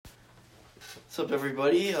What's up,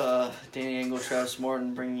 everybody? Danny Engel, Travis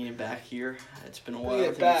Martin bringing you back here. It's been a while. Bring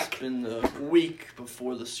it back. It's been the week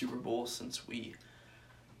before the Super Bowl since we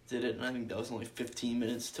did it, and I think that was only 15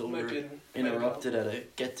 minutes till we were interrupted at a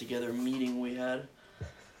get-together meeting we had.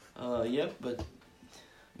 But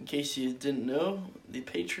in case you didn't know, the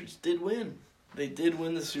Patriots did win. They did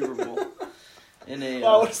win the Super Bowl.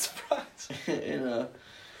 Wow, what a surprise. In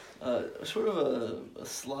a sort of a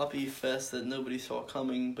sloppy fest that nobody saw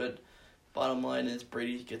coming, but bottom line is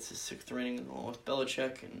Brady gets his 6th ring along with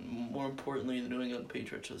Belichick, and more importantly, the New England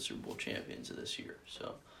Patriots are the Super Bowl champions of this year.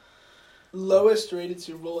 So, lowest rated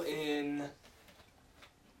Super Bowl in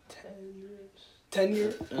 10 years. 10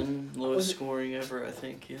 years? And lowest scoring ever, I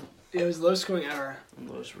think, yeah. Yeah, it was the lowest scoring ever. And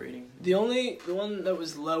lowest rating. The one that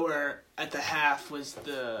was lower at the half was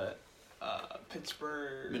the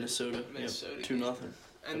Pittsburgh... Minnesota. Yep, 2-0.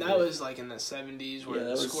 And that was like in the 70s where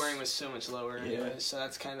the scoring was so much lower. Anyway, so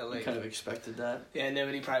that's kind of like... You kind of expected that. Yeah,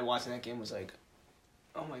 nobody probably watching that game was like,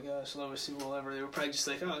 oh my gosh, lowest Super Bowl ever. They were probably just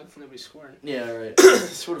like, oh, nobody's scoring. Yeah, right.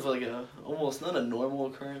 Sort of like almost not a normal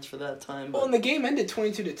occurrence for that time. But well, and the game ended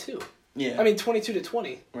 22-2. Yeah. I mean,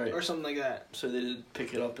 22-20. Right. Or something like that. So they did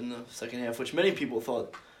pick it up in the second half, which many people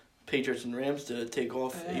thought Patriots and Rams to take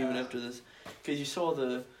off even after this. Because you saw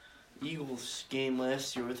the Eagles game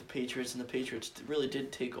last year with the Patriots, and the Patriots really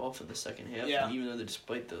did take off in the second half. Yeah. And even though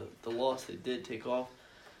despite the loss, they did take off.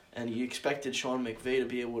 And you expected Sean McVay to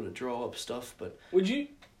be able to draw up stuff, but... Would you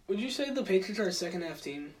say the Patriots are a second-half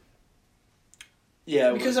team?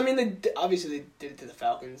 Yeah. Because, I mean, obviously they did it to the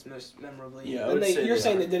Falcons most memorably. Yeah, You're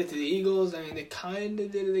saying they did it to the Eagles. I mean, they kind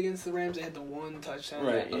of did it against the Rams. They had the one touchdown,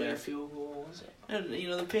 other field goal. So. And,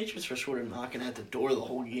 the Patriots were sort of knocking at the door the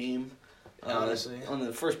whole game. Honestly. On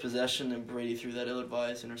the first possession, and Brady threw that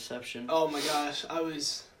ill-advised interception. Oh, my gosh. I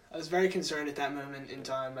was very concerned at that moment in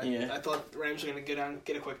time. I thought the Rams were going to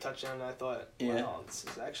get a quick touchdown, and I thought, wow, this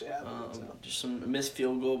is actually happening. Just some missed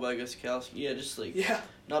field goal by Gostkowski. Yeah, just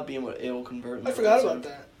not being able to convert. I forgot about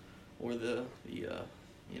that. Or the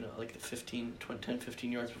 10,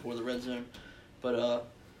 15 yards before the red zone. But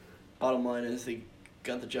bottom line is they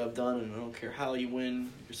got the job done, and I don't care how you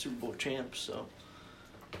win, you're Super Bowl champs. So,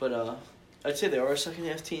 but I'd say they are a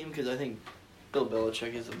second-half team because I think Bill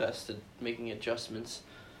Belichick is the best at making adjustments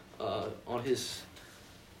on his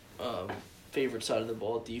favorite side of the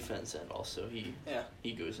ball, defense, and also he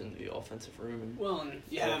goes into the offensive room and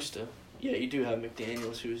you do have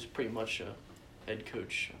McDaniels, who's pretty much a head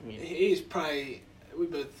coach. I mean, he's probably, we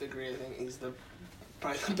both agree, I think he's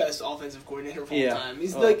probably the best offensive coordinator of all time.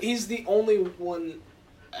 He's the only one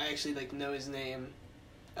I actually know his name.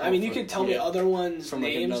 I mean, you could tell me other ones from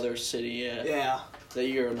names. Another city, Yeah. That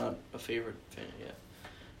you're not a favorite fan,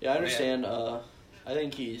 Yeah, I understand. I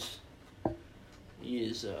think he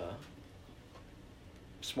is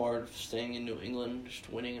smart, staying in New England, just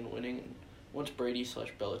winning and winning. And once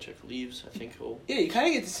Brady/Belichick leaves, I think he'll... Yeah, you kind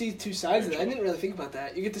of get to see two sides of that. I didn't really think about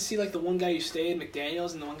that. You get to see, the one guy who stayed,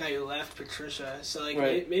 McDaniels, and the one guy who left, Patricia. So,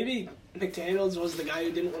 maybe McDaniels was the guy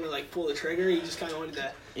who didn't want to, pull the trigger. He just kind of wanted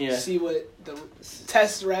to see what the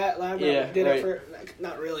test lab did at first.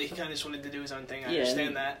 Not really. He kind of just wanted to do his own thing. I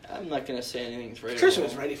understand that. I'm not going to say anything's ready. Patricia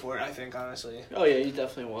was ready for it, I think, honestly. Oh, yeah, he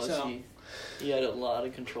definitely was. So, he had a lot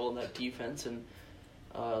of control in that defense, and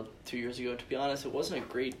 2 years ago, to be honest, it wasn't a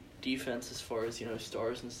great defense as far as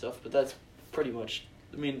stars and stuff, but that's pretty much.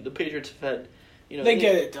 I mean, the Patriots have had, they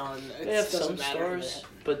get it done. They have some stars,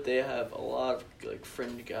 but they have a lot of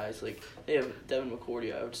fringe guys. They have Devin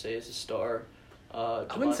McCourty, I would say, is a star. I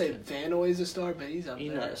wouldn't say Van Noy's a star, but he's up there.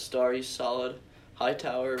 He's not a star. He's solid.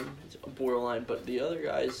 Hightower is a borderline, but the other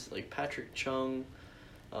guys like Patrick Chung.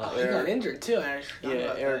 He got injured too. I forgot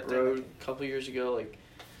about Eric Rowe a couple years ago,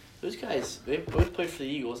 Those guys, they both played for the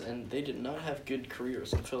Eagles, and they did not have good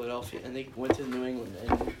careers in Philadelphia, and they went to New England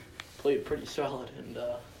and played pretty solid and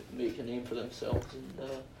made a name for themselves. And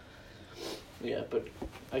but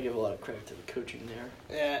I give a lot of credit to the coaching there.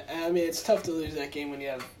 Yeah, I mean, it's tough to lose that game when you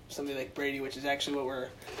have somebody like Brady, which is actually what we're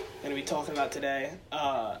going to be talking about today.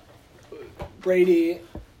 Brady,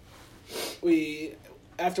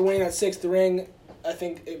 after winning that 6th ring, I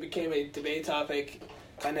think it became a debate topic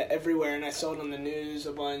kind of everywhere, and I saw it on the news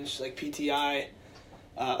a bunch, PTI,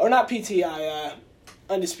 or not PTI,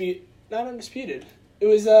 not Undisputed. It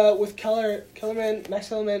was with Max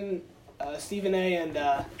Kellerman, Stephen A, and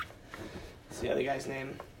what's the other guy's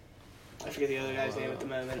name? I forget the other guy's name at the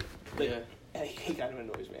moment, but he kind of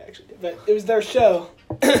annoys me actually. But it was their show,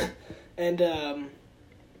 and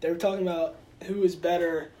they were talking about who was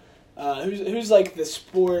better, who's the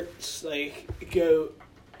sports GOAT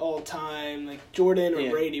all time, Jordan or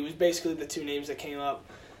Brady was basically the two names that came up,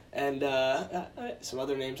 And some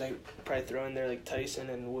other names I could probably throw in there, like Tyson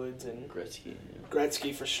and Woods and Gretzky.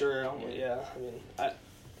 Gretzky for sure. Yeah. I mean, I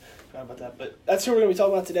forgot about that. But that's who we're going to be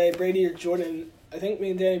talking about today, Brady or Jordan. I think me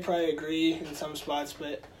and Danny probably agree in some spots,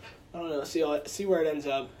 but I don't know. See where it ends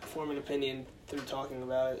up, form an opinion through talking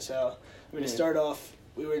about it. So I'm going to start off,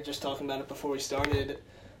 we were just talking about it before we started.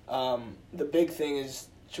 The big thing is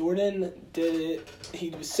Jordan did it. He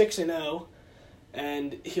was 6-0,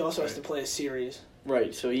 and he also has to play a series.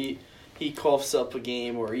 Right, so he coughs up a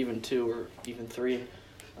game or even 2 or even 3,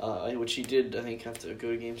 which he did, I think, have to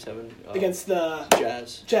go to Game 7. Against the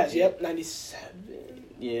Jazz. Yep, 97.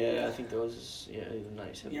 Yeah, I think that was, either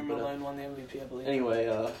 97. Your Malone won the MVP, I believe.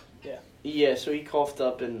 Anyway, yeah, so he coughed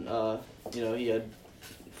up and, he had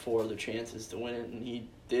 4 other chances to win it, and he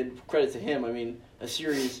did. Credit to him. I mean, a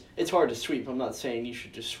series, it's hard to sweep. I'm not saying you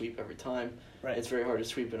should just sweep every time. Right. It's very hard to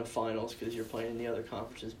sweep in a finals because you're playing the other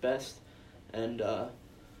conference's best. And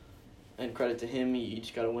credit to him, he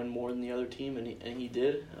just got to win more than the other team, and he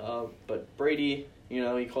did. But Brady,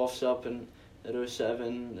 he coughs up and at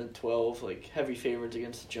 07 and 12, like heavy favorites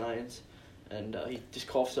against the Giants, and he just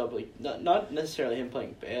coughs up, like not necessarily him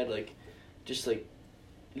playing bad, just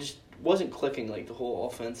wasn't clicking like the whole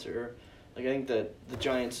offense, or like I think that the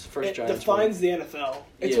Giants It Giants defines the NFL.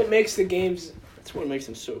 It's what makes the games. That's what makes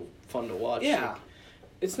them so fun to watch. Yeah,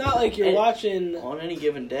 it's not like you're watching on any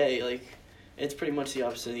given day. Like it's pretty much the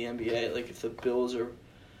opposite of the NBA. Like if the Bills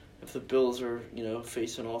are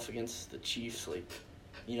facing off against the Chiefs, like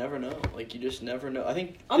you never know. Like you just never know. I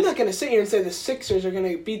think I'm not gonna sit here and say the Sixers are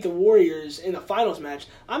gonna beat the Warriors in a finals match.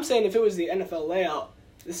 I'm saying if it was the NFL layout,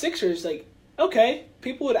 the Sixers, like, okay,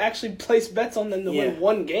 people would actually place bets on them to win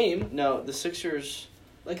one game. No, the Sixers,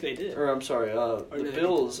 like they did. Or I'm sorry, the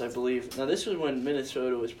Bills, I believe. Now this was when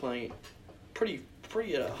Minnesota was playing pretty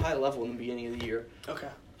at a high level in the beginning of the year. Okay.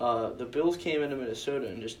 The Bills came into Minnesota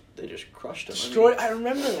and they just crushed them. Destroyed. I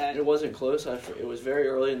remember that. It wasn't close. It was very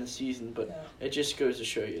early in the season, but it just goes to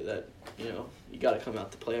show you that you got to come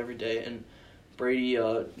out to play every day. And Brady,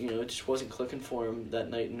 it just wasn't clicking for him that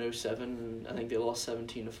night in 07. And I think they lost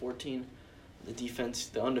 17-14. The defense,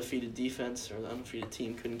 the undefeated defense or the undefeated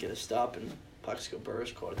team, couldn't get a stop, and Plaxico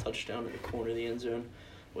Burress caught a touchdown in the corner of the end zone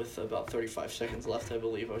with about 35 seconds left, I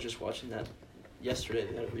believe. I was just watching that yesterday.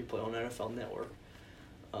 They had a replay on NFL Network.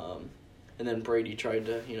 And then Brady tried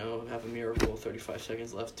to, have a miracle, 35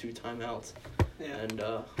 seconds left, 2 timeouts. Yeah. And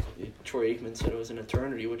Troy Aikman said it was an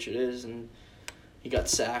eternity, which it is, and he got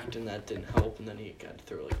sacked, and that didn't help, and then he got to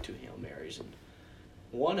throw 2 Hail Marys. And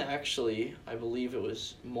one, actually, I believe it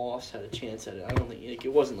was Moss had a chance at it. I don't think,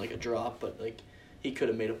 it wasn't like a drop, but he could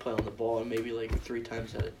have made a play on the ball, and maybe 2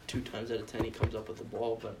 times out of 10 he comes up with the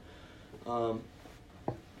ball. But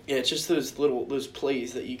yeah, it's just those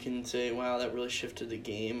plays that you can say, wow, that really shifted the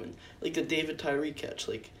game. And like the David Tyree catch,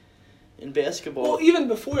 in basketball. Well, even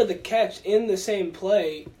before the catch, in the same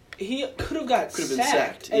play, he could have been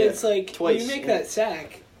sacked. And it's like, twice, when you make that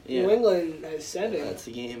sack, New England has 7. That's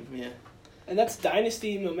the game, yeah. And that's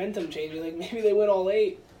dynasty momentum changing. Like, maybe they win all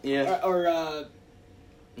 8. Yeah. Or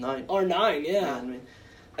 9. Or 9, yeah. I mean,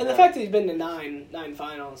 and the fact that he's been to 9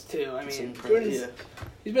 finals, too. I mean,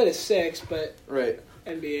 he's been to 6, but right.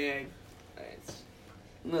 NBA,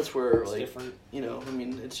 and that's where, it's different.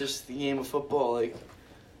 It's just the game of football. You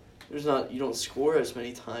don't score as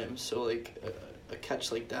many times, so, a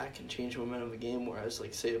catch like that can change the momentum of a game, whereas,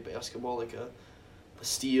 say, a basketball, a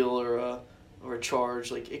steal or a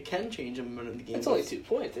charge, it can change the momentum of the game. It's only 2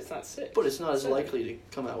 points, it's not 6. But it's not as likely to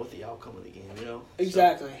come out with the outcome of the game,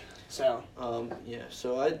 Exactly. So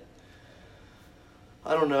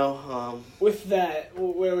I don't know. With that,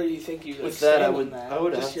 where would you think you? With that, I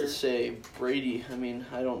would have to say Brady. I mean,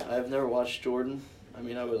 I've never watched Jordan. I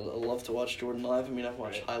mean, I would love to watch Jordan live. I mean, I've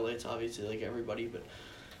watched highlights, obviously, like everybody, but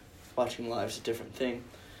watching live is a different thing.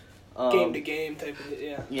 Game to game type of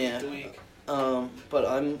yeah. Week to week. But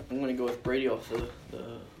I'm going to go with Brady off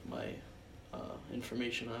my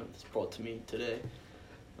information that's brought to me today.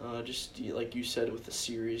 Just like you said with the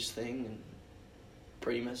series thing, and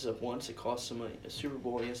Brady messes up once, it costs him a Super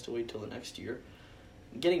Bowl, and he has to wait till the next year.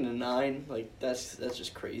 Getting to 9, that's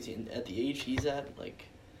just crazy. And at the age he's at,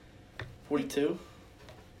 42.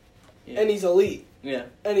 Yeah. And he's elite. Yeah.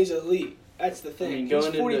 And he's elite. That's the thing. I mean, he's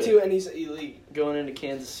 42 and he's elite. Going into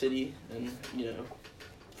Kansas City and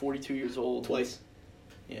 42 years old. Twice.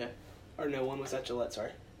 Yeah. Or no, one was at Gillette. Sorry.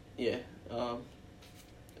 Yeah.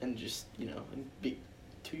 And just 2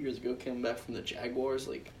 years ago, came back from the Jaguars.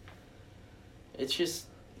 It's just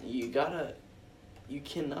you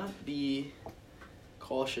cannot be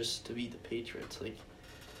cautious to beat the Patriots.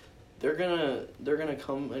 they're gonna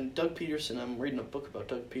come, and Doug Peterson. I'm reading a book about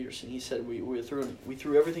Doug Peterson. He said we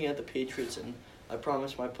threw everything at the Patriots, and I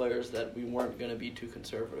promised my players that we weren't gonna be too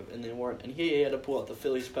conservative, and they weren't. And he had to pull out the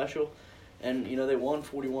Philly special, and they won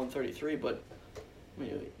 41-33, but. I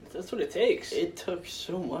mean, that's what it takes. It took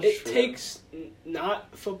so much. It takes not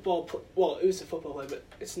football. Well, it was a football play, but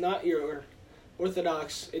it's not your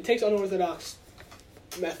orthodox. It takes unorthodox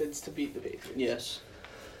methods to beat the Patriots. Yes,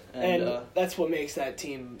 and that's what makes that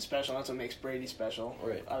team special. That's what makes Brady special.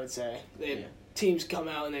 Right. I would say teams come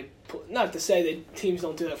out and not to say that teams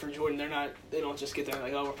don't do that for Jordan. They don't just get there and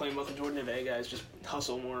like, oh, we're playing Michael Jordan today, guys. Just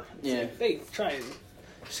hustle more. They try and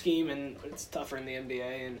scheme, and it's tougher in the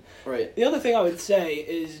NBA. And right. The other thing I would say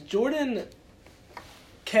is Jordan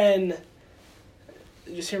can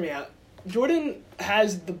just hear me out. Jordan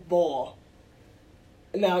has the ball.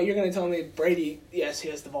 Now you're going to tell me Brady, yes, he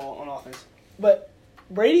has the ball on offense, but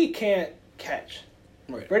Brady can't catch.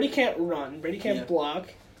 Right. Brady can't run. Brady can't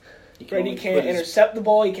block. Brady can't can't intercept the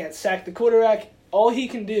ball. He can't sack the quarterback. All he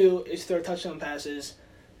can do is throw touchdown passes.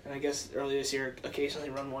 And I guess earlier this year, occasionally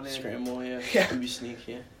run one in. Scramble, yeah. Maybe sneak,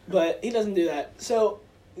 yeah. But he doesn't do that. So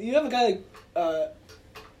you have a guy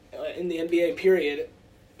in the NBA period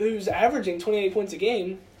who's averaging 28 points a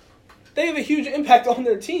game. They have a huge impact on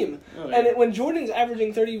their team. Oh, yeah. And when Jordan's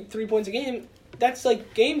averaging 33 points a game, that's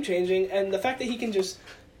like game changing. And the fact that he can just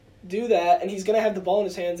do that, and he's going to have the ball in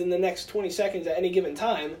his hands in the next 20 seconds at any given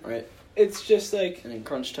time. Right. It's just like... And in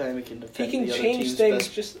crunch time, he can defend the other team's best... He can change things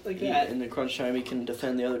just like that. In the crunch time, he can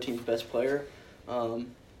defend the other team's best player. Tom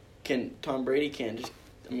Brady can just...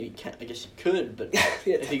 I mean, he can't, I guess he could, but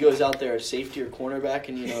if he goes out there as safety or cornerback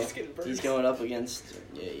and, he's going up against,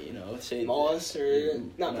 say... Moss or...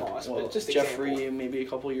 Not Moss, but just Jeffrey, example. maybe a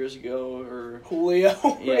couple years ago, or... Julio.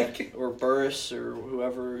 Or Burris, or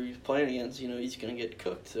whoever he's playing against, he's going to get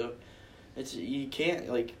cooked. So, you can't,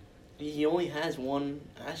 he only has one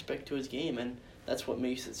aspect to his game, and that's what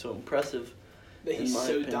makes it so impressive. That he's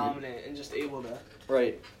so dominant and just able to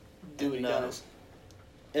do what he does.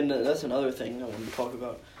 And that's another thing I wanted to talk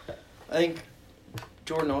about. I think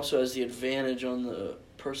Jordan also has the advantage on the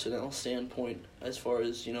personnel standpoint as far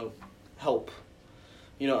as, help.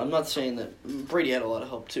 I'm not saying that Brady had a lot of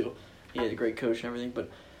help too. He had a great coach and everything, but...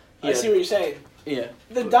 I see what you're saying. Yeah.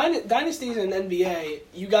 The dynasties in NBA,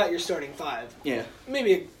 you got your starting five. Yeah.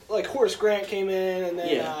 Maybe, Horace Grant came in, and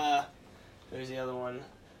then, who's the other one?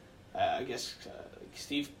 I guess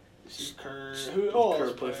Steve Kerr.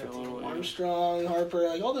 Kerr played for a little while. Armstrong, Harper,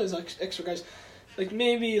 all those extra guys.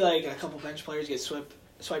 Maybe, a couple bench players get swiped,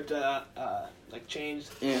 changed.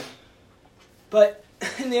 Yeah. But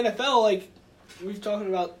in the NFL, we've talking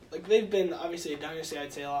about, they've been, obviously, a dynasty,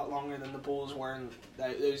 I'd say, a lot longer than the Bulls were in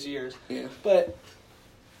those years. Yeah. But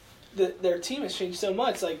their team has changed so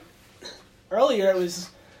much. Earlier it was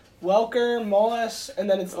Welker, Moss, and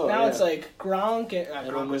then it's Gronk, and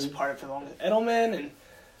Gronk was part of it for the longest. Edelman,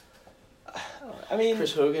 and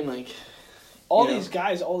Chris Hogan, all these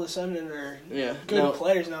guys all of a sudden are good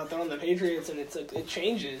players now. They're on the Patriots, and it's it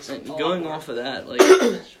changes. Going off of that,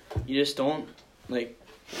 you just don't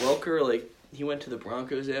Welker. He went to the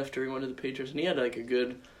Broncos after he went to the Patriots, and he had a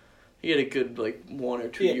good 1 or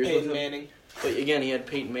 2 years with him. Manning. But again, he had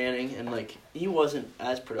Peyton Manning, and he wasn't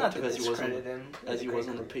as productive as he was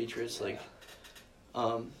on the Patriots.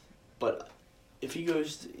 But if he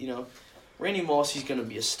goes, Randy Moss, he's going to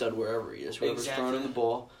be a stud wherever he is, whoever's throwing him the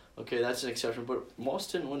ball. Okay, that's an exception. But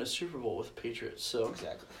Moss didn't win a Super Bowl with the Patriots, so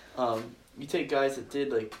you take guys that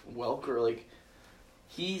did Welker,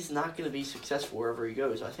 he's not going to be successful wherever he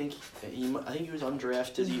goes. I think he was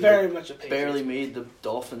undrafted. He's very much a Patriot. Barely made the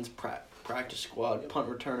Dolphins practice squad. Punt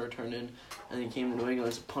returner turned in, and he came to New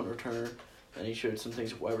England as a punt returner, and he showed some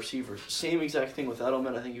things at wide receiver. Same exact thing with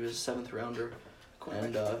Edelman. I think he was a 7th rounder,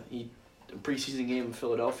 and he preseason game in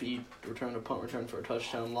Philadelphia, he returned a punt return for a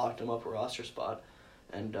touchdown, locked him up a roster spot,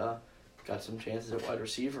 and got some chances at wide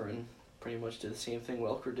receiver, and pretty much did the same thing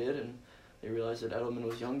Welker did, and they realized that Edelman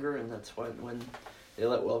was younger, and that's why when they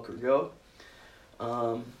let Welker go.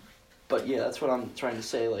 But yeah, that's what I'm trying to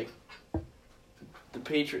say.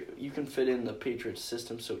 You can fit in the Patriots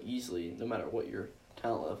system so easily, no matter what your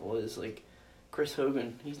talent level is. Chris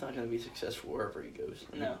Hogan, he's not going to be successful wherever he goes.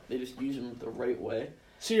 No. They just use him the right way.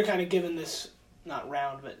 So you're kind of giving this, not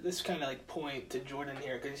round, but this kind of point to Jordan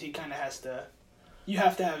here, because he kind of has to, you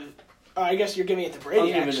have to have, I guess you're giving it to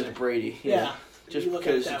Brady, I'm giving it to Brady, yeah. Just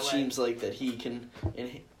because it way. Seems like that he can,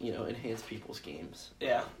 enhance people's games.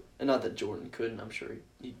 Yeah. And not that Jordan couldn't, I'm sure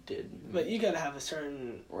he did. But you got to have a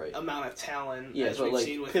certain amount of talent. Yeah, as but we've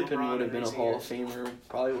seen with Pippen LeBron would have been a Hall of years. Famer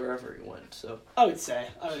probably wherever he went. So I would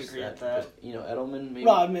agree with that. But, Edelman maybe.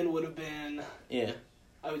 Rodman would have been. Yeah.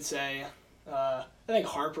 I would say. I think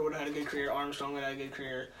Harper would have had a good career. Armstrong would have had a good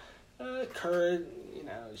career. Kerr,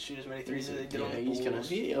 shoot as many threes as they did on the Bulls.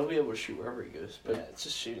 He'll be able to shoot wherever he goes. But yeah, it's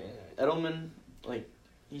just shooting. Edelman,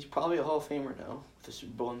 he's probably a Hall of Famer now with the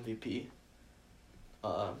Super Bowl MVP.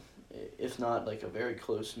 If not, a very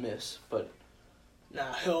close miss. But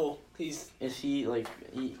nah, he's... Is he,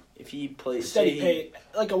 if he plays... Steady pace.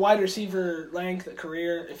 Like a wide receiver length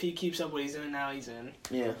career, if he keeps up what he's doing now, he's in.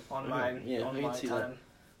 Yeah. On my time.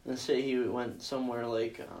 Let's say he went somewhere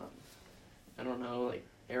I don't know,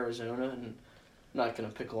 Arizona, and I'm not going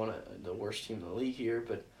to pick on the worst team in the league here,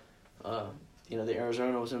 but, the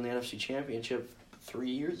Arizona was in the NFC Championship 3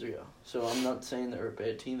 years ago. So I'm not saying they're a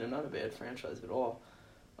bad team. They're not a bad franchise at all.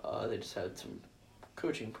 They just had some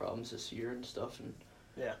coaching problems this year and stuff, and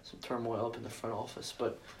some turmoil up in the front office.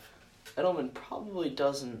 But Edelman probably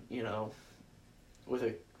doesn't,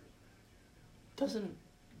 doesn't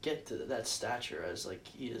get to that stature as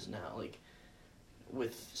he is now.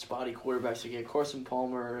 With spotty quarterbacks, you get Carson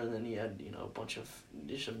Palmer, and then he had a bunch of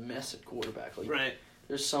just a mess at quarterback. Right.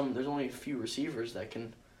 There's only a few receivers that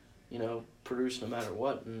can, produce no matter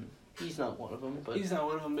what, and he's not one of them. But he's not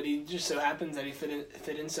one of them, but he just so happens that he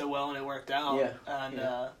fit in so well and it worked out. Yeah. And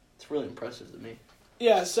it's really impressive to me.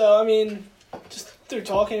 Yeah. So just through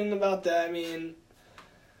talking about that,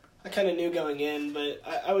 I kind of knew going in, but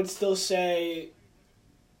I would still say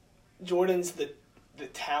Jordan's the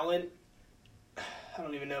talent. I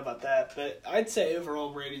don't even know about that, but I'd say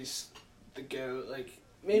overall Brady's the GOAT.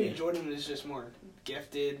 Maybe Jordan is just more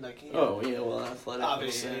gifted. Athletic.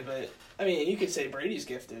 Obviously, but you could say Brady's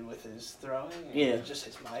gifted with his throwing and just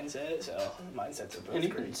his mindset. So mindsets are both and you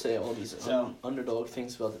great. can say all these underdog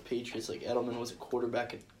things about the Patriots. Edelman was a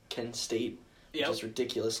quarterback at Kent State, which is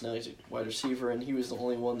ridiculous. Now he's a wide receiver, and he was the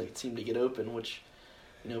only one that seemed to get open, which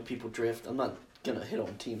people drift. I'm not gonna hit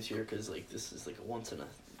on teams here because this is a once in a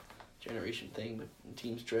generation thing, but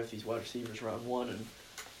teams draft these wide receivers round one, and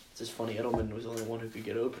it's just funny. Edelman was the only one who could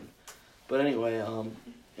get open. But anyway,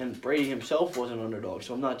 and Brady himself was an underdog,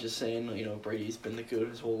 so I'm not just saying Brady's been the GOAT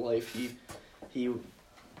his whole life. He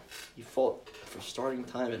fought for starting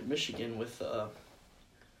time at Michigan with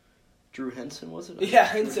Drew Henson, was it? Yeah,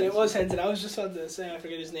 Henson. It was Henson. I was just about to say I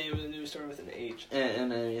forget his name. It was started with an H.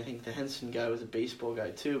 And I think the Henson guy was a baseball guy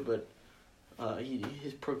too, but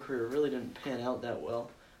his pro career really didn't pan out that well.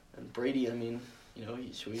 And Brady,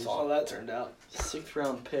 he saw how that turned out. 6th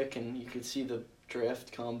round pick, and you could see the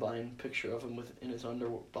draft combine picture of him in his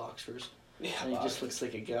boxers. Yeah, and he just looks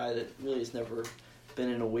like a guy that really has never been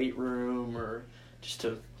in a weight room or just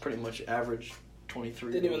a pretty much average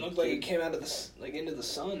 23. Didn't even look like he came out of the into the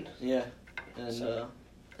sun. Yeah, and now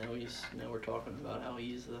we're talking about how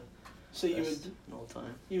he's the best all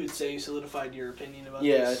time. You would say you solidified your opinion about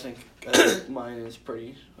this? this? I think mine is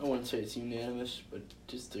pretty. I wouldn't say it's unanimous, but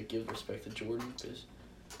just to give respect to Jordan,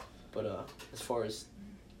 but as far as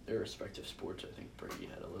their respective sports, I think Brady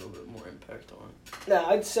had a little bit more impact on it. No,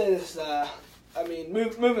 I'd say this.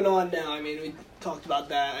 Moving on now. We talked about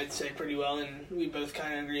that. I'd say pretty well, and we both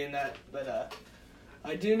kind of agree in that. But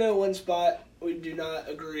I do know one spot we do not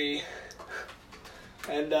agree,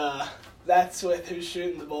 and that's with who's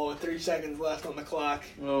shooting the ball with 3 seconds left on the clock.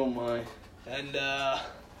 Oh my! And I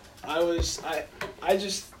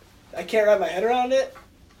can't wrap my head around it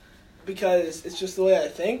because it's just the way I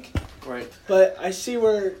think. Right. But I see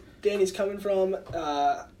where Danny's coming from.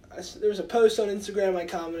 There was a post on Instagram I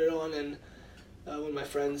commented on, and one of my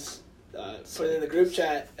friends put it in the group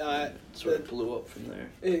chat. Sort of blew up from there.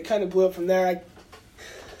 It kind of blew up from there. I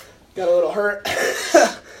got a little hurt.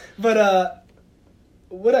 But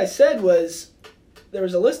what I said was there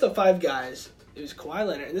was a list of 5 guys. It was Kawhi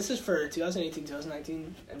Leonard, and this is for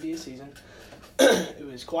 2018-2019 NBA season. It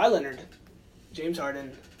was Kawhi Leonard, James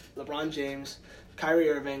Harden, LeBron James, Kyrie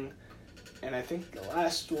Irving, and I think the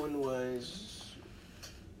last one was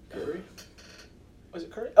Curry. Was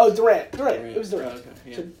it Curry? Oh, Durant. It was Durant. Oh, okay.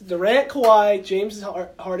 Yeah. So Durant, Kawhi, James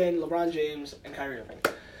Harden, LeBron James, and Kyrie Irving.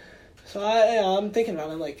 So I'm thinking about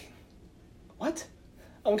it. I'm like, what?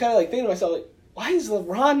 I'm kind of thinking to myself, why is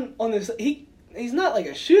LeBron on this? He's not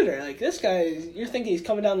a shooter. This guy, you're thinking he's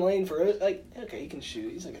coming down the lane for okay, he can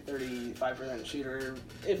shoot. He's a 35% shooter,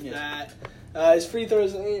 if that. His free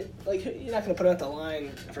throws, you're not going to put him at the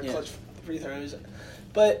line for clutch free throws.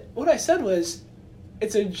 But what I said was,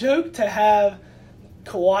 it's a joke to have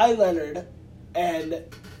Kawhi Leonard and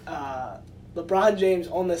LeBron James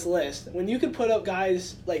on this list when you could put up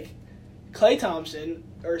guys like Klay Thompson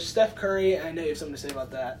or Steph Curry, and I know you have something to say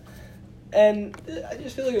about that. And I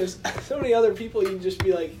just feel like there's so many other people you can just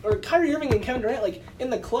be or Kyrie Irving and Kevin Durant, in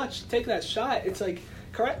the clutch, take that shot. It's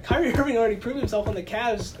Kyrie Irving already proved himself on the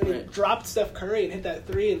Cavs and he Right. dropped Steph Curry and hit that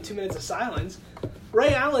 3 in 2 minutes of silence.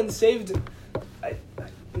 Ray Allen saved.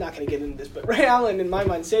 I'm not going to get into this, but Ray Allen, in my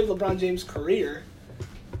mind, saved LeBron James' career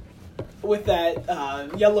with that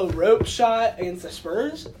yellow rope shot against the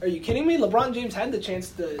Spurs. Are you kidding me? LeBron James had the chance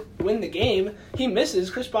to win the game. He misses.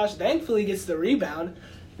 Chris Bosh thankfully gets the rebound.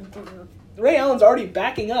 Ray Allen's already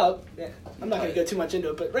backing up. I'm not going to go too much into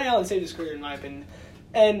it, but Ray Allen saved his career in my opinion.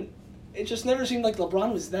 And it just never seemed like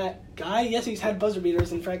LeBron was that guy. Yes, he's had buzzer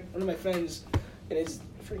beaters. In fact, one of my friends in his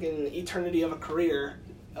freaking eternity of a career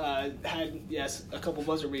had, yes, a couple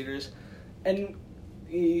buzzer beaters. And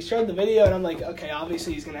he showed the video, and I'm like, okay,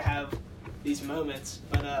 obviously he's going to have these moments.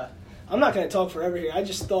 But I'm not going to talk forever here. I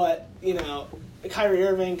just thought, Kyrie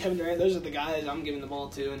Irving, Kevin Durant, those are the guys I'm giving the ball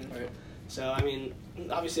to. And Right. so, I mean,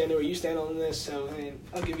 obviously I know where you stand on this, so, I mean,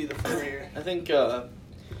 I'll give you the floor here. I think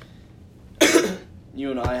you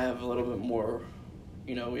and I have a little bit more,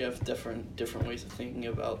 we have different ways of thinking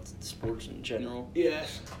about sports in general.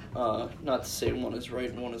 Yes. Not to say one is right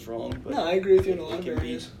and one is wrong, but No, I agree with you in a lot it of can be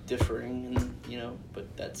areas. differing, and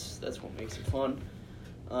but that's what makes it fun.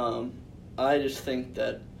 I just think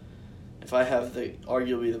that if I have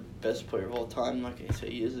arguably the best player of all time, I'm not going to say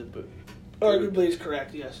he is it, but Arguably is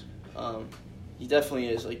correct, yes. he definitely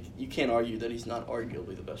is. Like, you can't argue that he's not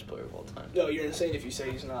arguably the best player of all time. No, you're insane if you say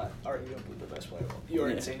he's not arguably the best player. You are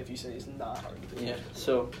Yeah. insane if you say he's not arguably the Yeah. best player.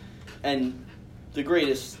 So, and the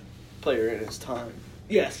greatest player in his time.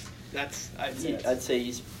 Yes, I'd say. I'd say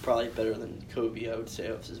he's probably better than Kobe. I would say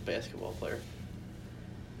of his basketball player.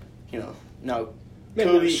 Now Maybe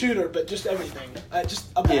Kobe, not a shooter, but just everything. Just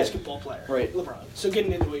a basketball player. Right. LeBron. So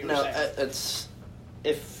getting into what you were now saying. it's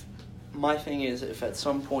if my thing is if at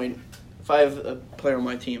some point if I have a player on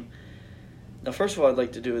my team. Now, first of all, I'd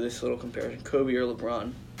like to do this little comparison: Kobe or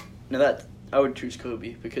LeBron. Now that I would choose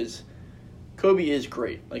Kobe because Kobe is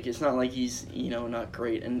great. Like, it's not like he's not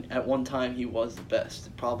great. And at one time he was the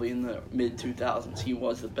best. Probably in the mid 2000s he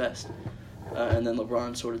was the best. And then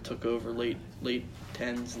LeBron sort of took over late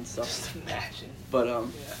 10s and stuff. Just imagine. But Yeah.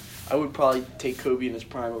 I would probably take Kobe in his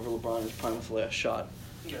prime over LeBron in his prime with the last shot.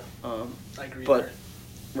 Yeah. I agree But there.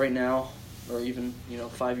 right now, or even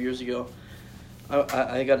 5 years ago,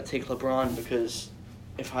 I got to take LeBron because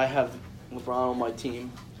if I have LeBron on my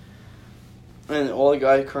team, and all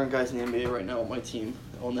the current guys in the NBA right now on my team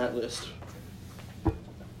on that list,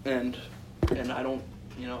 and I don't,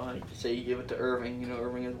 I say you give it to Irving,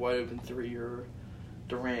 Irving has wide open 3 or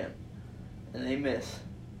Durant, and they miss.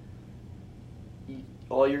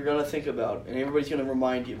 All you're gonna think about, and everybody's gonna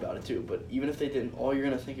remind you about it too. But even if they didn't, all you're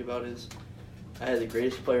gonna think about is, I had the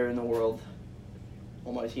greatest player in the world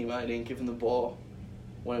on my team. I didn't give him the ball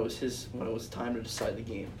when it was time to decide the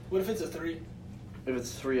game. What if it's a 3? If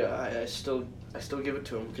it's 3, I still give it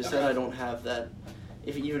to him because then I don't have that.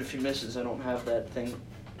 Even if he misses, I don't have that thing.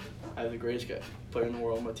 I have the greatest player in the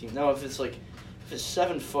world on my team. Now, if it's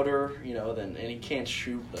 7-footer, then and he can't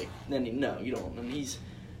shoot, then you don't. And he's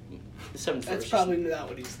 7 foot. That's probably not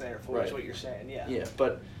what he's there for. Right. Is what you're saying. Yeah. Yeah,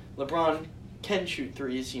 but LeBron can shoot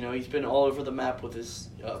threes. He's been all over the map with his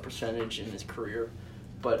percentage in his career.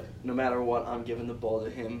 But no matter what, I'm giving the ball to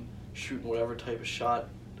him, shooting whatever type of shot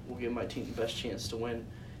will give my team the best chance to win.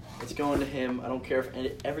 It's going to him. I don't care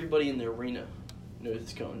if everybody in the arena knows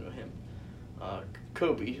it's going to him.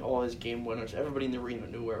 Kobe, all his game winners, everybody in the arena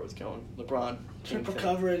knew where it was going. LeBron, same Triple thing.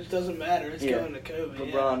 coverage doesn't matter. It's going to Kobe.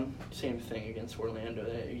 LeBron, same thing against Orlando.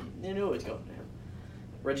 They knew it was going to him.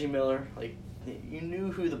 Reggie Miller, you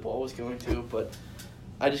knew who the ball was going to, but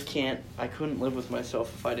I couldn't live with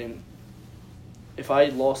myself if I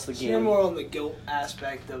lost the So game. you're more on the guilt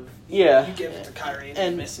aspect of you give it to Kyrie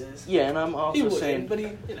and he misses. Yeah, and I'm also He wouldn't, saying, but he.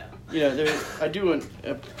 I do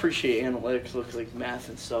appreciate analytics, look like math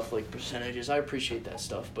and stuff, like percentages. I appreciate that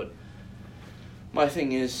stuff, but my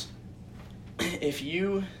thing is, if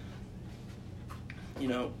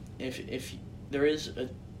there is a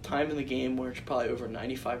time in the game where it's probably over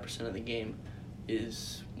 95% of the game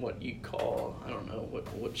is what you call, I don't know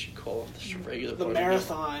what you call this regular The part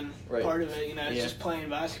marathon Right. part of it, it's Yeah. just playing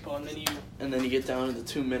basketball, and then you get down to the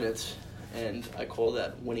 2 minutes, and I call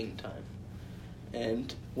that winning time.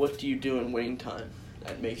 And what do you do in winning time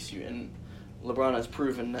that makes you? And LeBron has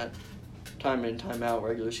proven that time in, time out,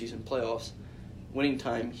 regular season playoffs, winning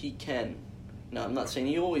time, he can. Now, I'm not saying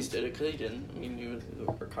he always did it, because he didn't. I mean,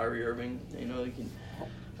 or Kyrie Irving,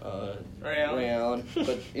 Ray Allen.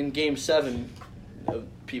 But in Game 7,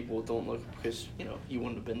 people don't look because, he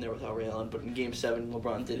wouldn't have been there without Ray Allen. But in Game 7,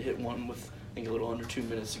 LeBron did hit one with, I think, a little under 2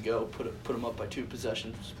 minutes to go, put him up by 2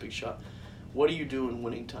 possessions, which is a big shot. What do you do in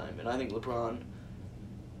winning time? And I think LeBron,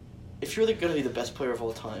 if you're going to be the best player of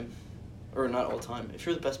all time, or not all time, if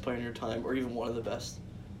you're the best player in your time, or even one of the best,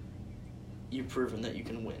 you've proven that you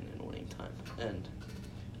can win in a winning time. And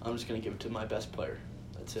I'm just going to give it to my best player.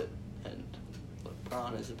 That's it. And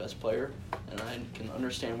LeBron is the best player, and I can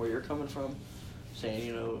understand where you're coming from, saying,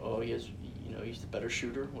 he's the better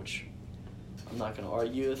shooter, which I'm not going to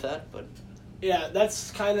argue with that, but... Yeah,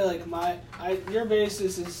 that's kind of like your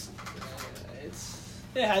basis is,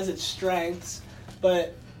 it has its strengths,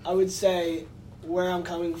 but I would say where I'm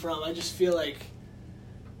coming from, I just feel like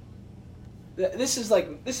this is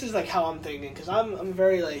like how I'm thinking, because I'm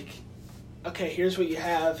very like, okay, here's what you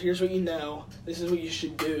have, here's what you know, this is what you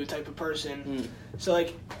should do type of person. So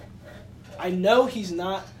like, I know he's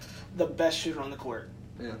not the best shooter on the court.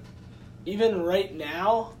 Yeah. Even right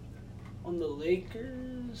now, on the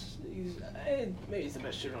Lakers, maybe he's the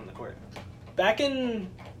best shooter on the court. Back in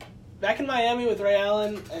Miami with Ray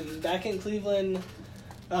Allen, and back in Cleveland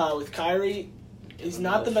with Kyrie, he's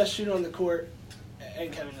not the best shooter on the court,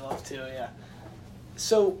 and Kevin Love too. Yeah.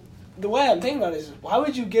 So the way I'm thinking about it is, why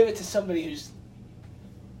would you give it to somebody who's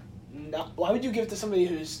not? Why would you give it to somebody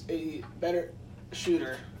who's a better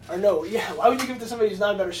shooter? Or no, yeah. Why would you give it to somebody who's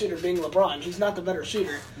not a better shooter? Being LeBron, he's not the better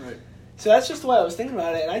shooter. Right. So that's just the way I was thinking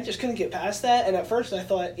about it, and I just couldn't get past that. And at first I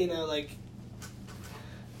thought, the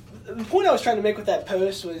point I was trying to make with that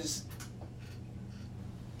post was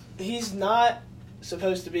he's not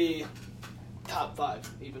supposed to be top 5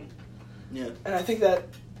 even. Yeah. And I think that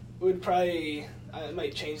would probably, I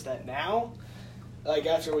might change that now, like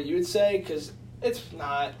after what you would say, because it's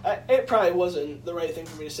not, it probably wasn't the right thing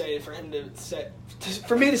for me to say, for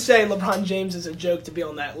me to say LeBron James is a joke to be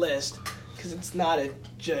on that list. Because it's not a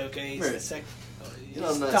joke. He's right. He's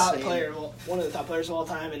top player, one of the top players of all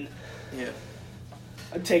time, and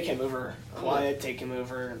I'd take him over Kawhi. I'd take him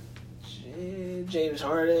over James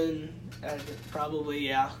Harden. Probably,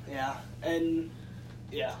 yeah, and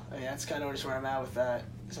yeah. I mean, that's kind of just where I'm at with that.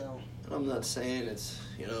 So I'm not saying it's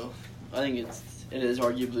I think it is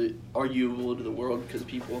arguable to the world, because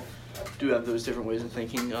people do have those different ways of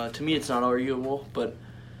thinking. To me, it's not arguable, but.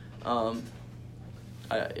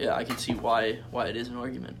 I can see why it is an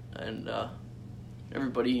argument, and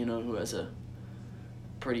everybody who has a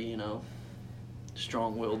pretty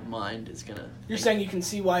strong-willed mind is gonna. You're saying you can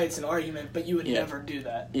see why it's an argument, but you would never do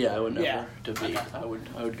that. Yeah, I would never debate. Okay.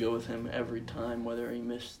 I would go with him every time, whether he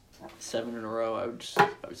missed 7 in a row. I would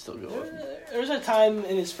still go with him. There was a time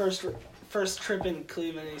in his first trip in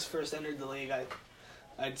Cleveland, when he first entered the league.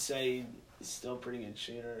 I'd say he's still a pretty good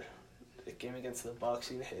shooter. The game against the Bucks,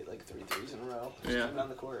 he hit like 3 threes in a row. Just came down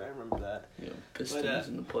the court. I remember that. Yeah, Pistons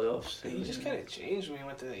in the playoffs. He just kind of changed when he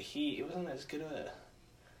went to the Heat. He wasn't as good of a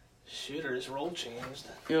shooter. His role changed.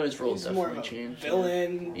 His role He's definitely more of a changed.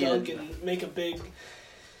 Villain, dunk, and make a big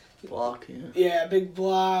block. Yeah, big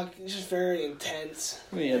block. He's just very intense.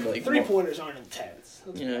 He had 3-pointers aren't intense.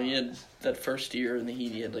 He had that first year in the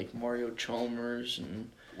Heat. He had Mario Chalmers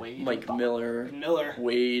and Wade, Mike Miller,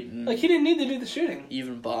 Wade, and he didn't need to do the shooting.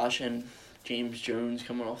 Even Bosch and James Jones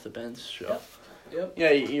coming off the bench. So. Yep.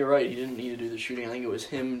 Yeah, you're right. He didn't need to do the shooting. I think it was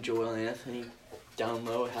him, Joel Anthony, down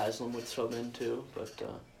low. Haslam would sub in too, but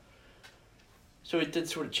so it did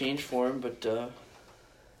sort of change for him. But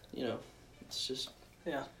it's just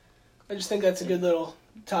I just think that's a good little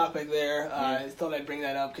topic there. I thought I'd bring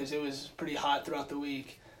that up because it was pretty hot throughout the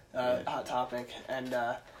week. Hot topic, and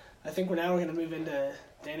I think we're going to move into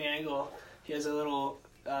Danny Angle. He has a little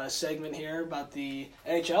segment here about the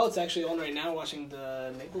NHL. It's actually on right now, watching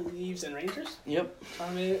the Maple Leafs and Rangers. Yep.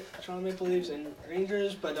 Toronto Maple Leafs and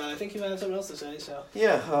Rangers, but I think you might have something else to say. So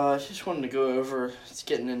yeah, I just wanted to go over. It's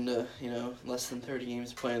getting into less than 30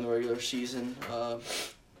 games playing the regular season.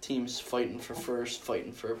 Teams fighting for first,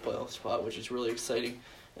 fighting for a playoff spot, which is really exciting.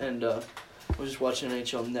 And I was just watching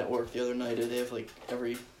NHL Network the other night. They have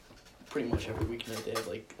pretty much every weeknight they have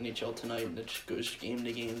NHL Tonight, and it just goes game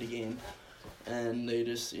to game to game. And they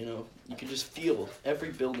just, you can just feel every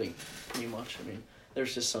building, pretty much. I mean,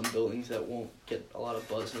 there's just some buildings that won't get a lot of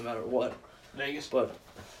buzz no matter what. Vegas? But,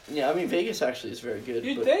 yeah, I mean, Vegas actually is very good.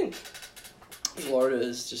 You'd think. Florida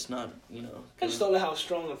is just not, I just don't know how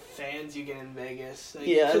strong of fans you get in Vegas.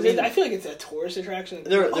 Yeah, I mean, I feel like it's a tourist attraction.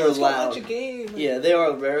 They're loud. Watch a game. Yeah, they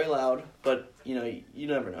are very loud, but, you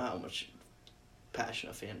never know how much passion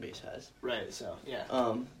a fan base has. Right, so, yeah.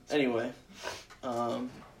 Anyway,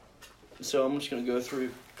 so I'm just going to go through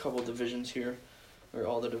a couple divisions here, or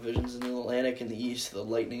all the divisions in the Atlantic and the East. The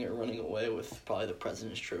Lightning are running away with probably the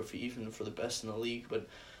President's Trophy, even for the best in the league, but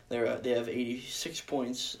they have 86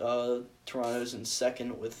 points. Toronto's in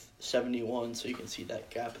second with 71, so you can see that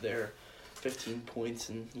gap there, 15 points,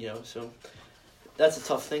 and, so that's a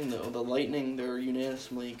tough thing, though. The Lightning, they're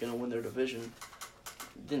unanimously going to win their division.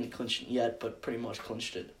 didn't clinch it yet, but pretty much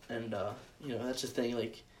clinched it. And, that's the thing,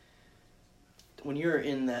 like, when you're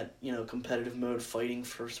in that, competitive mode, fighting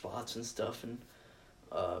for spots and stuff, and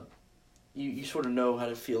you sort of know how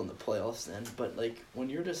to feel in the playoffs then. But, like, when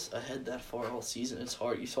you're just ahead that far all season, it's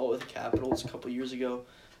hard. You saw it with the Capitals a couple years ago,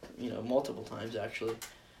 multiple times, actually.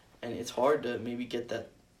 And it's hard to maybe get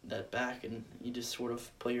that back, and you just sort of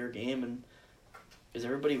play your game, and because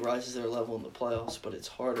everybody rises their level in the playoffs, but it's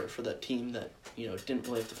harder for that team that, didn't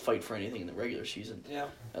really have to fight for anything in the regular season. Yeah.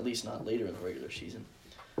 At least not later in the regular season.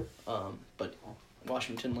 But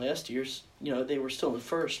Washington last year's, they were still in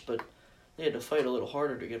first, but they had to fight a little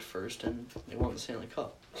harder to get first, and they won the Stanley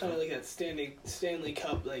Cup. Kind of like that Stanley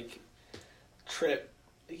Cup, like, trip.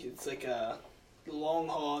 Like, it's like a long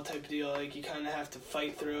haul type deal. Like, you kind of have to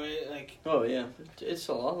fight through it. Like, oh, yeah. It's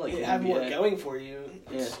a lot like you have NBA. more going for you.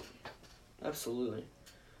 Yeah. Absolutely.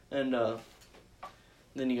 And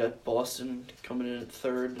then you got Boston coming in at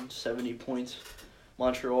third and 70 points.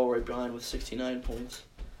 Montreal right behind with 69 points.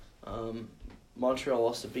 Montreal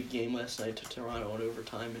lost a big game last night to Toronto in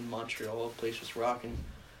overtime in Montreal. The place was rocking.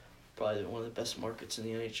 Probably one of the best markets in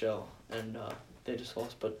the NHL. And they just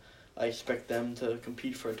lost. But I expect them to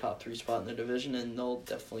compete for a top 3 spot in their division, and they'll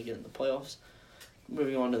definitely get in the playoffs.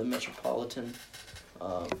 Moving on to the Metropolitan.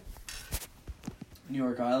 New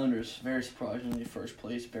York Islanders, very surprisingly, first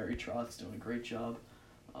place. Barry Trotz doing a great job.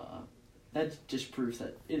 That just proves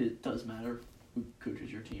that it does matter who coaches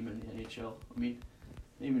your team in the NHL. I mean,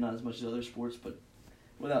 maybe not as much as other sports, but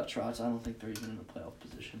without Trotz, I don't think they're even in a playoff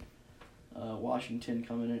position. Washington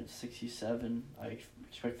coming in at 67. I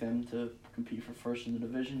expect them to compete for first in the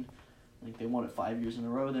division. I think they won it 5 years in a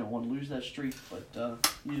row. They don't want to lose that streak, but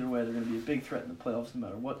either way, they're going to be a big threat in the playoffs no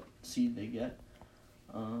matter what seed they get.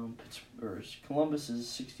 Columbus is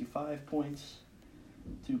 65 points,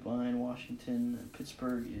 2 behind Washington.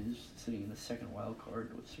 Pittsburgh is sitting in the second wild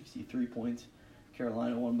card with 63 points.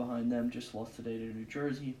 Carolina 1 behind them, just lost today to New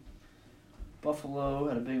Jersey. Buffalo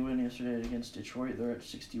had a big win yesterday against Detroit. They're at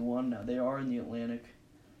 61. Now they are in the Atlantic,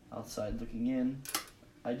 outside looking in.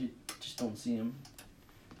 I just don't see them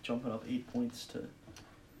jumping up 8 points to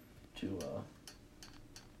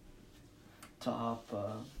top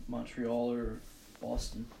Montreal or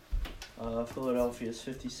Boston. Philadelphia is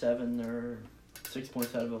 57. They're 6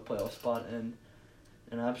 points out of a playoff spot, and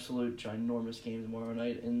an absolute ginormous game tomorrow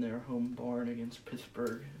night in their home barn against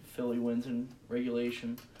Pittsburgh. Philly wins in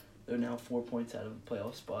regulation. They're now 4 points out of a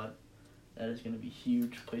playoff spot. That is going to be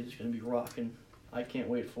huge. The place is going to be rocking. I can't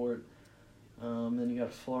wait for it. Then you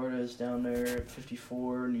got Florida's down there at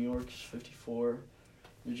 54. New York's 54.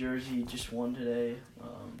 New Jersey just won today.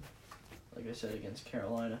 Like I said, against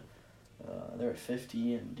Carolina. They're at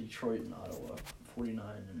 50, and Detroit and Ottawa 49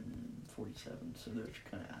 and 47, so they're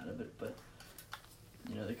kind of out of it, but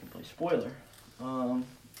they can play spoiler. In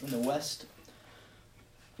the West,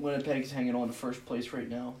 Winnipeg's hanging on to first place right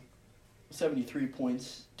now, 73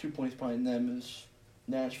 points. 2 points behind them is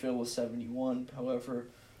Nashville with 71. However,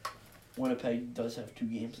 Winnipeg does have 2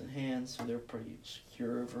 games in hand, so they're pretty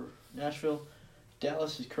secure over Nashville.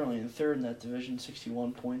 Dallas is currently in third in that division,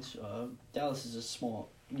 61 points. Dallas is a small,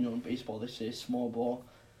 in baseball they say small ball.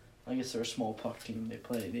 I guess they're a small puck team.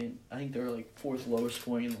 I think they're like 4th lowest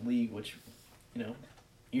scoring in the league, which,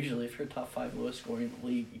 usually if you're top 5 lowest scoring in the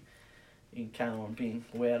league, you can count on being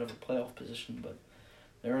way out of a playoff position. But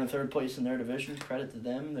they're in 3rd place in their division. Credit to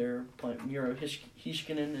them. They're playing. Miro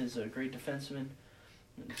Heiskanen is a great defenseman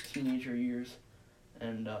in his teenager years,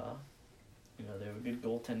 and they have a good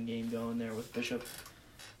goaltend game going there with Bishop.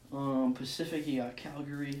 Pacific, you got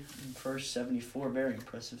Calgary in first, 74, very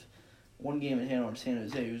impressive. 1 game in hand on San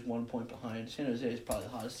Jose, who's 1 point behind. San Jose is probably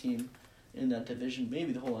the hottest team in that division,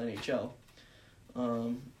 maybe the whole NHL.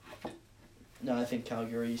 No, I think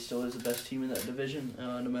Calgary still is the best team in that division,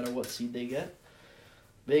 no matter what seed they get.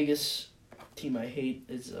 Vegas, team I hate,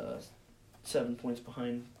 is 7 points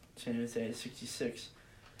behind San Jose at 66.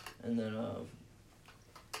 And then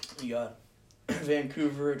you got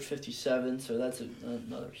Vancouver at 57, so that's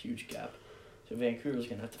another huge gap. So Vancouver's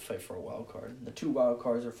going to have to fight for a wild card. The 2 wild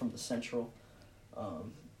cards are from the Central.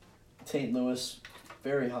 St. Louis,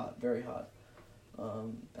 very hot,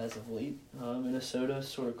 as of late. Minnesota,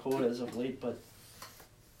 sort of cold as of late, but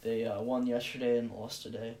they won yesterday and lost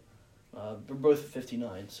today. They're both at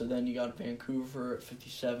 59. So then you got Vancouver at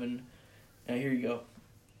 57. Now here you go.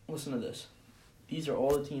 Listen to this. These are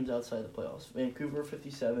all the teams outside the playoffs. Vancouver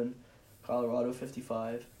 57, Colorado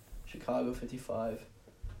 55, Chicago 55,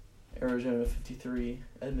 Arizona 53,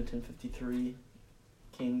 Edmonton 53,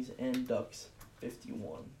 Kings and Ducks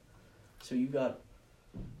 51. So you got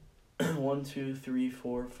 1, 2, 3,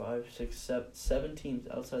 4, 5, 6, 7 teams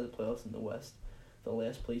outside the playoffs in the West. the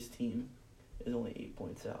last place team is only 8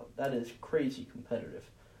 points out. That is crazy competitive.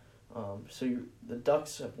 The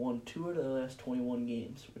Ducks have won 2 out of the last 21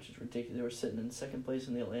 games, which is ridiculous. They were sitting in second place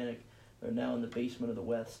in the Atlantic. They're now in the basement of the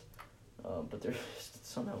West, but they're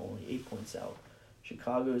somehow only 8 points out.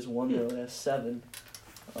 Chicago's won their last 7,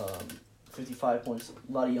 55 points.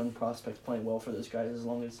 A lot of young prospects playing well for those guys as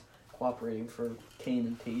long as cooperating for Kane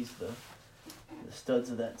and Taze, the studs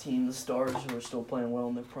of that team, the stars who are still playing well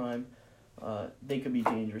in their prime. They could be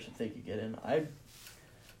dangerous if they could get in.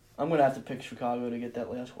 I'm going to have to pick Chicago to get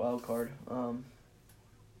that last wild card.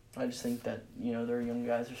 I just think that, their young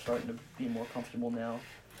guys are starting to be more comfortable now,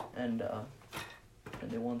 and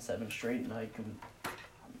they won 7 straight, and I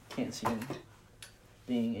can't see them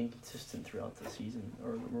being inconsistent throughout the season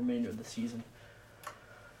or the remainder of the season.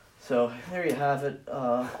 So there you have it.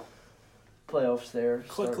 Playoffs there.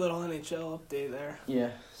 Quick little NHL update there. Yeah.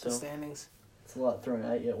 So the standings. It's a lot thrown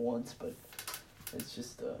at you at once, but it's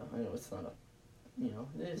just I know it's not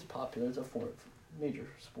it is popular. It's a major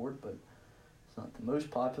sport, but it's not the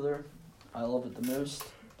most popular. I love it the most,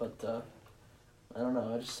 but I don't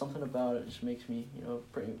know. Just something about it just makes me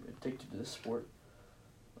pretty addicted to this sport.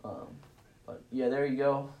 But yeah, there you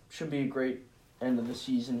go. Should be a great end of the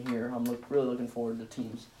season here. I'm really looking forward to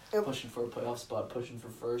teams pushing for a playoff spot, pushing for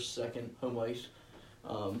first, second, home ice.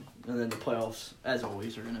 And then the playoffs, as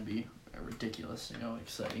always, are going to be ridiculous,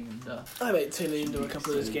 exciting. And I might tune into a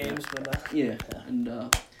couple of those games, but yeah. And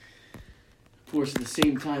of course, at the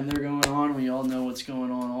same time they're going on, we all know what's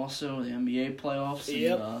going on. Also, the NBA playoffs.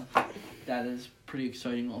 Yep. And that is pretty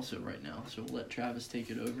exciting also right now. So we'll let Travis take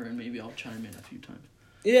it over, and maybe I'll chime in a few times.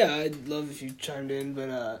 Yeah, I'd love if you chimed in,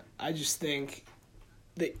 but I just think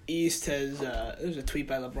the East has. There was a tweet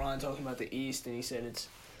by LeBron talking about the East, and he said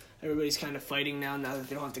everybody's kind of fighting now that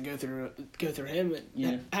they don't have to go through him.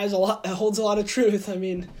 It holds a lot of truth. I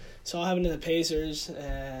mean, saw what happened to the Pacers,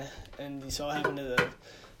 and you saw what happened to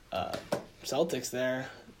the Celtics there,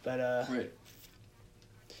 but right.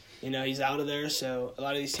 He's out of there, so a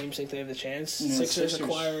lot of these teams think they have the chance. Sixers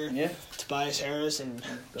acquire Tobias Harris and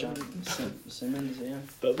John Simmons,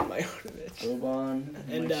 Boban Marjanovic. Boban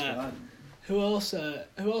and Mike Scott. Who else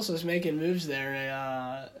is making moves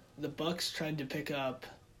there? The Bucks tried to pick up.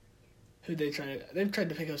 They've tried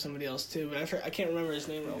to pick up somebody else too, but I can't remember his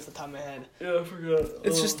name off the top of my head. Yeah, I forgot.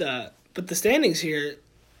 It's just but the standings here,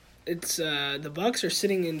 it's the Bucks are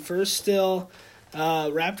sitting in first still.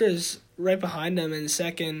 Raptors right behind them in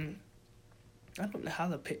second. I don't know how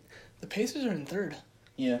the Pacers are in third.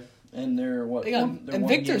 Yeah, and they're what? And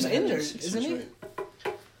Victor's injured, isn't he? Right?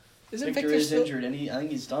 Isn't Victor is injured, and I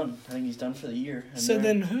think he's done. I think he's done for the year. And so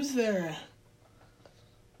then who's there?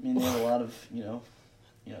 I mean, they have a lot of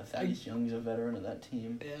Thaddeus Young's a veteran of that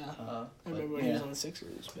team. Yeah, I remember when he was on the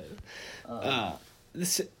Sixers, but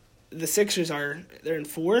the Sixers they're in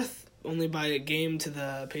fourth, only by a game to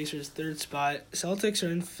the Pacers' third spot. Celtics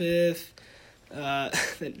are in fifth.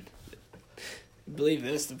 Believe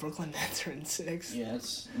this, the Brooklyn Nets are in sixth. Yeah,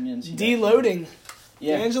 it's deloading.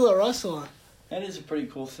 Yeah, D'Angelo Russell. That is a pretty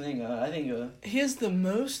cool thing. I think he has the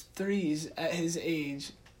most threes at his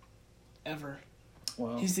age ever.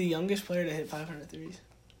 Wow. He's the youngest player to hit 500 threes.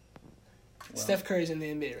 Wow. Steph Curry's in the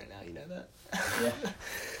NBA right now, you know that? Yeah.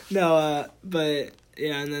 No, but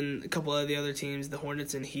yeah, and then a couple of the other teams, the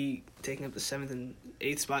Hornets and Heat, taking up the 7th and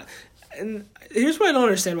 8th spot. And here's what I don't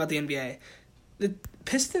understand about the NBA. The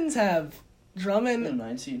Pistons have Drummond. They're the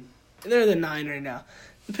 9 seed. They're the 9 right now.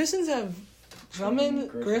 The Pistons have Drummond,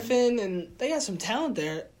 Griffin, and they got some talent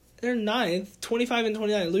there. They're 9th, 25 and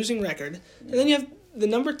 29, losing record. Yeah. And then you have the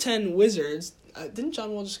number 10 Wizards. Didn't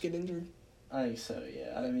John Wall just get injured? I think so,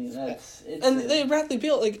 yeah. I mean, they have Bradley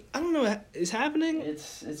Beal. I don't know what is happening.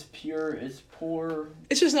 It's poor.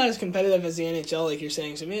 It's just not as competitive as the NHL, like you're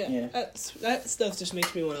saying. So, yeah. That stuff just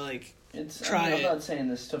makes me want to, try it. I'm not saying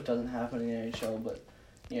this stuff doesn't happen in the NHL, but,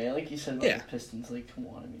 yeah, like you said about the Pistons, come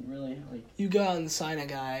on. I mean, really? You go out and sign a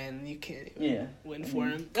guy, and you can't even win for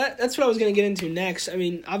him. That's what I was going to get into next. I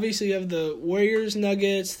mean, obviously you have the Warriors,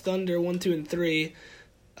 Nuggets, Thunder, 1, 2, and 3.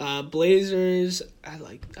 Blazers. I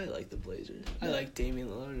like the Blazers. Yeah. I like Damian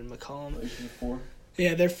Lillard and McCollum. Blazers 4.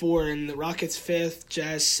 Yeah, they're 4, and the Rockets 5th,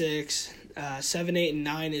 Jazz 6, 7, 8, and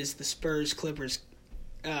 9 is the Spurs, Clippers,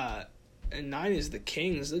 and 9 is the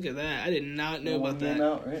Kings. Look at that! I did not know about that.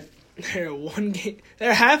 Out, right? They're 1 game.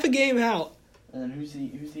 They're half a game out. And then who's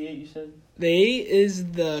the 8 you said? The 8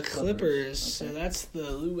 is the Clippers. Okay. So that's the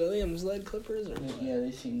Lou Williams led Clippers, or what? Yeah, they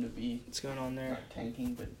seem to be. What's going on there? Not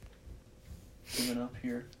tanking, but giving up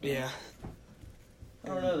here. Yeah. I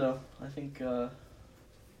don't know though. I think And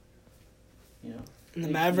the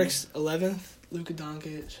Mavericks 11th, Luka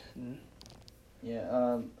Doncic. And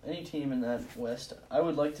Yeah, any team in that West, I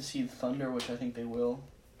would like to see the Thunder, which I think they will,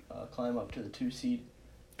 climb up to the 2 seed.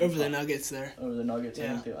 Over the Nuggets there. Over the Nuggets,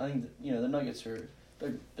 Yeah. I think the Nuggets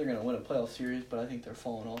they're gonna win a playoff series, but I think they're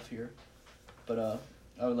falling off here. But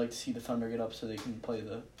I would like to see the Thunder get up so they can play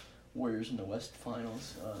the Warriors in the West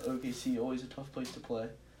Finals. OKC always a tough place to play.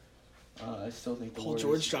 I still think the Paul Warriors.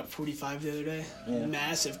 George dropped 45 the other day. Yeah.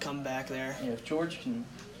 Massive comeback there. Yeah, if George can,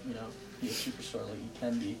 be a superstar like he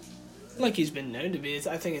can be. Like he's been known to be.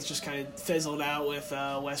 I think it's just kind of fizzled out with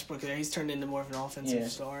Westbrook there. He's turned into more of an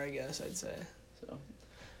offensive star, I guess I'd say. So,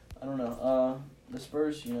 I don't know. The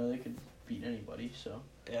Spurs, they could beat anybody, so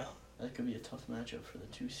Yeah. that could be a tough matchup for the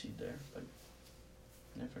 2 seed there, but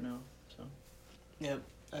you never know. So. Yep.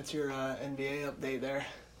 That's your NBA update there.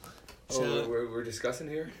 So, we're discussing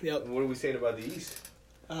here? Yep. What are we saying about the East?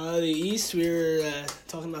 The East, we were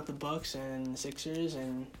talking about the Bucks and Sixers,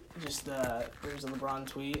 and just there was a LeBron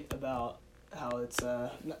tweet about how it's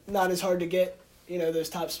not as hard to get those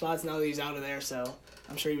top spots now that he's out of there. So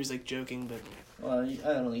I'm sure he was joking, but Well,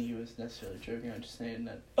 I don't think he was necessarily joking. I'm just saying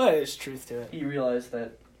that. But there's truth to it. He realized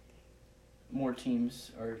that more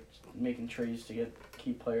teams are making trades to get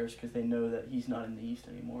key players because they know that he's not in the East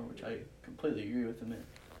anymore, which I completely agree with him in.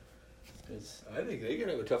 Because I think they're going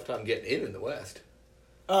to have a tough time getting in the West.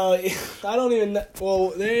 I don't even know. Well,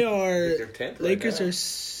 they are. They're 10th right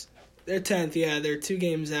Lakers now. They're 10th, yeah. They're 2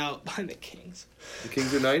 games out behind the Kings. The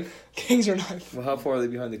Kings are 9th? Kings are 9th. Well, how far are they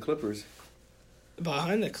behind the Clippers?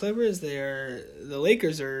 Behind the Clippers, the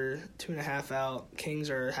Lakers are 2.5 out. Kings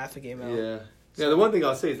are half a game out. Yeah. Now, the one thing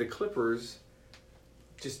I'll say is the Clippers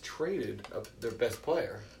just traded up their best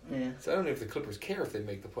player. yeah, So I don't know if the Clippers care if they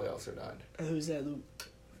make the playoffs or not. Who's that? Lou?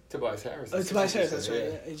 Tobias Harris. Oh, Tobias Harris, that's Yeah.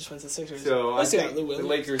 right. Yeah, he just went to the Sixers. So I Let's see think about Lou the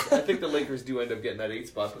Williams. Lakers. I think the Lakers do end up getting that 8th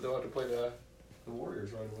spot, but they'll have to play the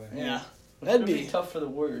Warriors right away. Yeah. that'd That'd be be tough for the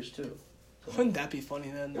Warriors too. Wouldn't that be funny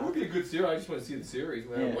then? It would be a good series. I just want to see the series.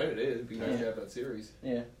 No matter Yeah. when it is, it'd be nice Yeah. to have that series.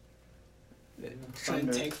 Yeah, Try and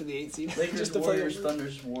Thunder. tank for the 8th seed. Lakers, Just to Warriors, play.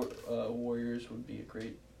 Thunder's, Warriors would be a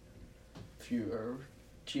great or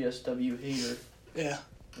GSW hater. Yeah.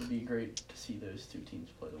 Would be great to see those 2 teams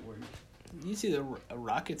play the Warriors. You see the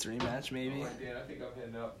Rockets rematch, maybe. All right, Dan, I think I'm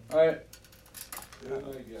heading up. All right, Good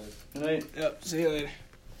night, guys. good night. Yep. See you later.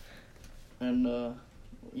 And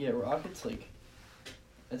Rockets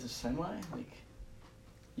as a semi,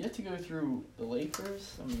 you have to go through the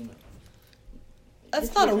Lakers. I mean, That's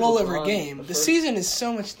you not a have to go through rollover LeBron game. the The first- season is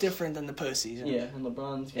so much different than the postseason. Yeah, and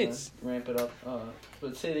LeBron's gonna It's- ramp it up.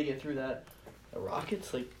 But say they get through that, the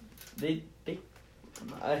Rockets they.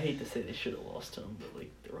 I hate to say they should have lost to them, but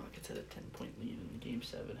the Rockets had a 10-point lead in Game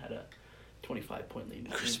 7, had a 25-point lead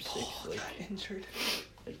in Chris Game Paul 6. got injured.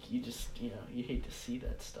 You just you hate to see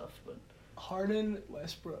that stuff, but Harden,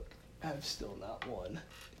 Westbrook have still not won.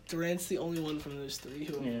 Durant's the only one from those 3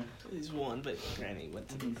 who yeah, has won, but Granny went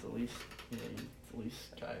to. he's the least he's the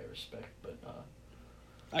least guy I respect. But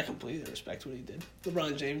I completely respect what he did.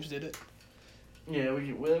 LeBron James did it. yeah,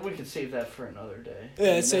 we could save that for another day. Yeah,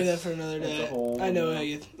 I mean, save that that's- for another that's day. a whole, I know you how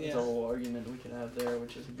you. It's Yeah. a whole argument we could have there,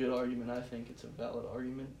 which is a good argument. I think it's a valid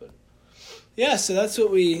argument, but Yeah, so that's what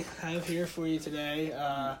we have here for you today.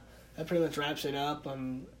 That pretty much wraps it up.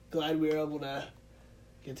 I'm glad we were able to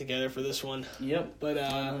get together for this one. yep. But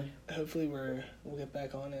Finally. hopefully we'll get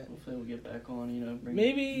back on it. Hopefully we'll get back on. Bring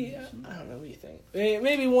Maybe some- I don't know. What do you think?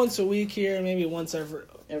 Maybe once a week here. Maybe once every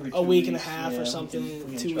every a 2 week and a weeks, half or we something,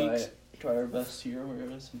 can 2 try weeks. it. Try our best here. We're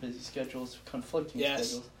having some busy schedules, conflicting Yes.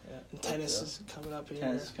 schedules. Yeah. And tennis Yeah. is coming up here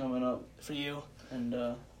Tennis is coming up, for you. and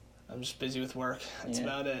I'm just busy with work. That's Yeah.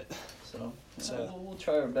 about it. so So- we'll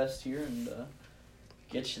try our best here and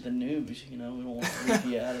get you the news. We don't want to leave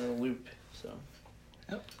you out of the loop. So,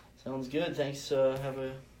 Yep. Sounds good. Thanks. Have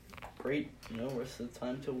a great rest of the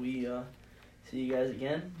time till we see you guys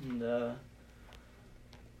again. And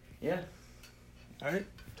yeah, All right.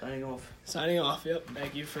 signing off. Signing off. Yep.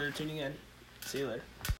 Thank you for tuning in. See you later.